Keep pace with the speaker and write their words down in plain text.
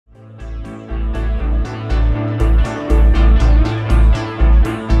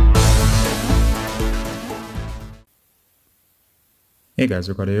Hey guys,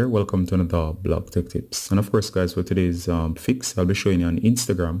 Ricardo here. Welcome to another Blog Tech Tips. And of course guys, for today's fix, I'll be showing you on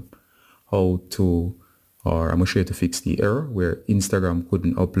Instagram I'm going to show you to fix the error where Instagram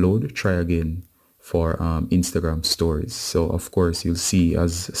couldn't upload. Try again for Instagram stories. So of course you'll see,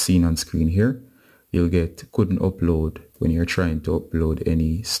 as seen on screen here, you'll get couldn't upload when you're trying to upload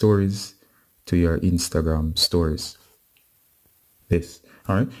any stories to your Instagram stories.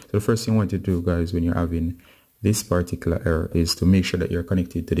 Alright, so the first thing you want to do guys when you're having this particular error is to make sure that you're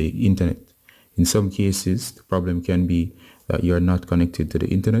connected to the internet. In some cases, the problem can be that you're not connected to the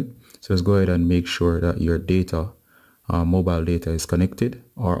internet. So let's go ahead and make sure that your data, mobile data is connected,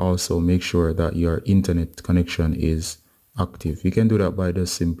 or also make sure that your internet connection is active. You can do that by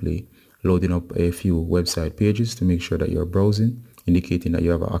just simply loading up a few website pages to make sure that you're browsing, indicating that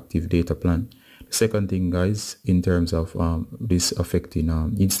you have an active data plan. The second thing guys, in terms of this affecting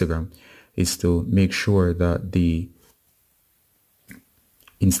Instagram, is to make sure that the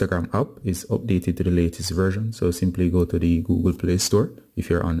Instagram app is updated to the latest version. So simply go to the Google Play Store. If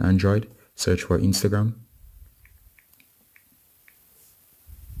you're on Android, search for Instagram.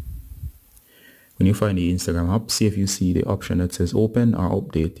 When you find the Instagram app, see if you see the option that says open or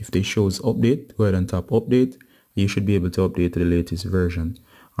update. If they shows update, go ahead and tap update. You should be able to update to the latest version.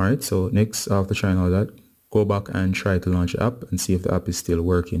 Alright, so next, after trying all that, go back and try to launch the app and see if the app is still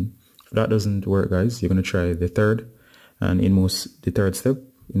working. If that doesn't work guys, you're going to try the third, and the third step,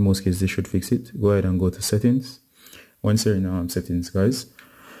 in most cases this should fix it. Go ahead and go to settings. Once you're in settings guys,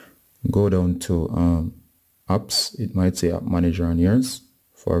 go down to apps. It might say app manager on yours.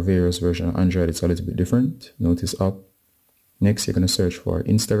 For various versions of Android it's a little bit different. Notice app. Next you're going to search for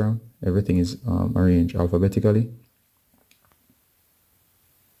Instagram. Everything is arranged alphabetically.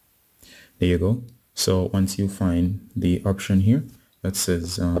 There you go. So once you find the option here that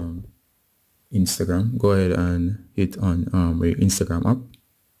says Instagram, go ahead and hit on your Instagram app.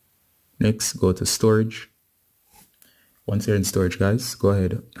 Next, go to storage. Once you're in storage guys, go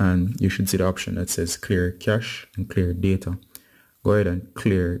ahead and you should see the option that says clear cache and clear data. Go ahead and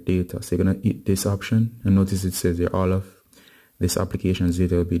clear data. So you're going to hit this option and notice it says here all of this application's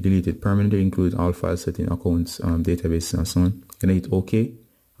data will be deleted permanently, includes all file setting, accounts, database and so on. You're going to hit OK.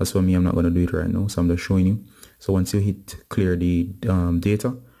 As for me, I'm not going to do it right now, so I'm just showing you. So once you hit clear the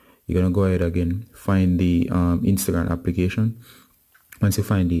data, you're going to go ahead again, find the Instagram application. Once you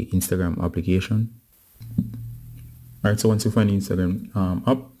find the Instagram application, alright, so once you find the Instagram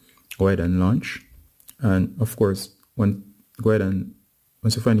app, go ahead and launch. And of course, once you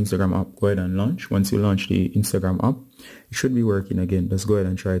find the Instagram app, go ahead and launch. Once you launch the Instagram app, it should be working again. Just go ahead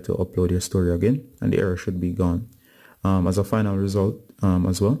and try to upload your story again, and the error should be gone. As a final result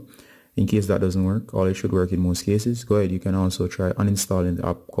as well, in case that doesn't work, or it should work in most cases, go ahead, you can also try uninstalling the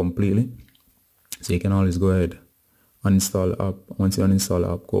app completely. So you can always go ahead, uninstall the app. Once you uninstall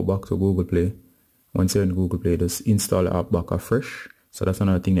the app, go back to Google Play. Once you're in Google Play, just install the app back afresh. So that's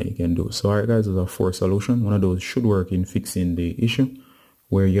another thing that you can do. So alright guys, those are 4 solutions. One of those should work in fixing the issue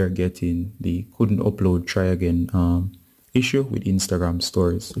where you're getting the couldn't upload, try again issue with Instagram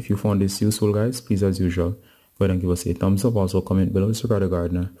stories. If you found this useful guys, please as usual, go ahead and give us a thumbs up. Also comment below. This is Ricardo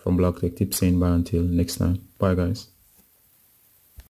Gardner from Blog Tech Tips saying bye until next time. Bye guys.